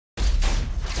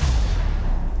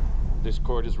This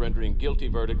court is rendering guilty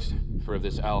verdicts for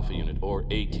this Alpha Unit, or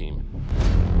A-Team,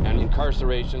 and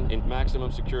incarceration in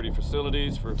maximum security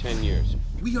facilities for 10 years.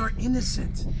 We are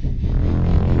innocent.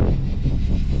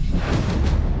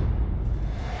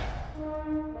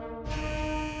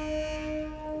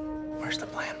 Where's the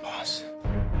plan, boss?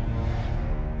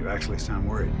 You actually sound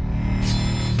worried.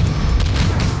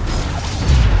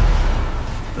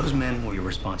 Those men were your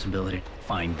responsibility.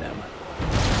 Find them.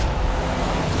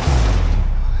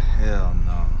 Hell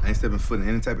no. I ain't stepping foot in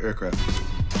any type of aircraft.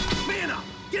 Man up!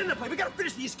 Get in the plane. We gotta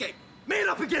finish the escape. Man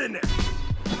up and get in there.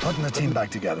 Putting the team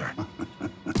back together.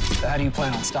 So how do you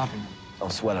plan on stopping them?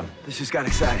 Don't sweat them. This just got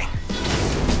exciting.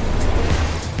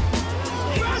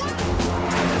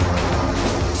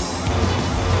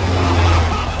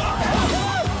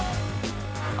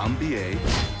 I'm BA.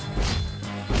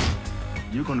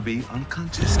 You're gonna be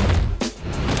unconscious.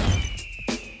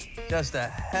 Just a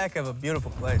heck of a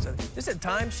beautiful place. This a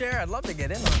timeshare? I'd love to get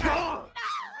in on it.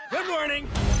 Good morning.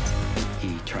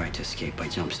 He tried to escape by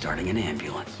jump-starting an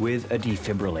ambulance with a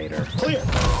defibrillator. Clear!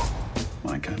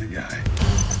 My kind of guy.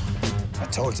 I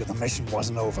told you the mission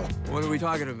wasn't over. What are we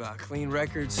talking about? Clean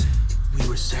records? We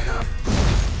were set up.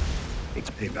 It's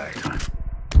payback time.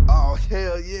 Oh,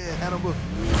 hell yeah, Hannibal.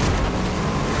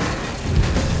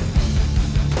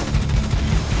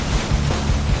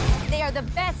 They are the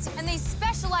best, and they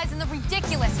specialize in the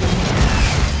ridiculous.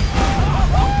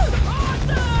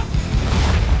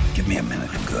 Give me a minute,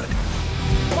 I'm good.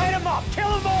 Light them up! Kill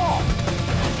them all!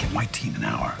 Give my team an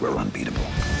hour. We're unbeatable.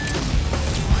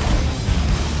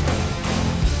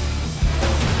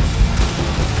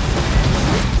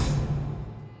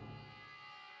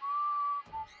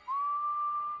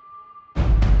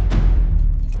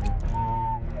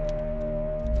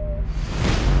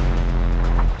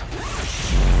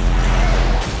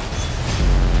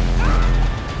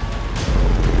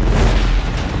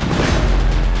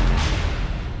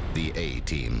 The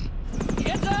A-Team.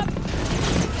 Hands up!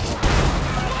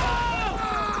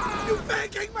 You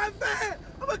van my van!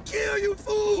 I'm gonna kill you,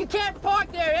 fool! You can't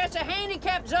park there. It's a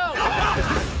handicap zone.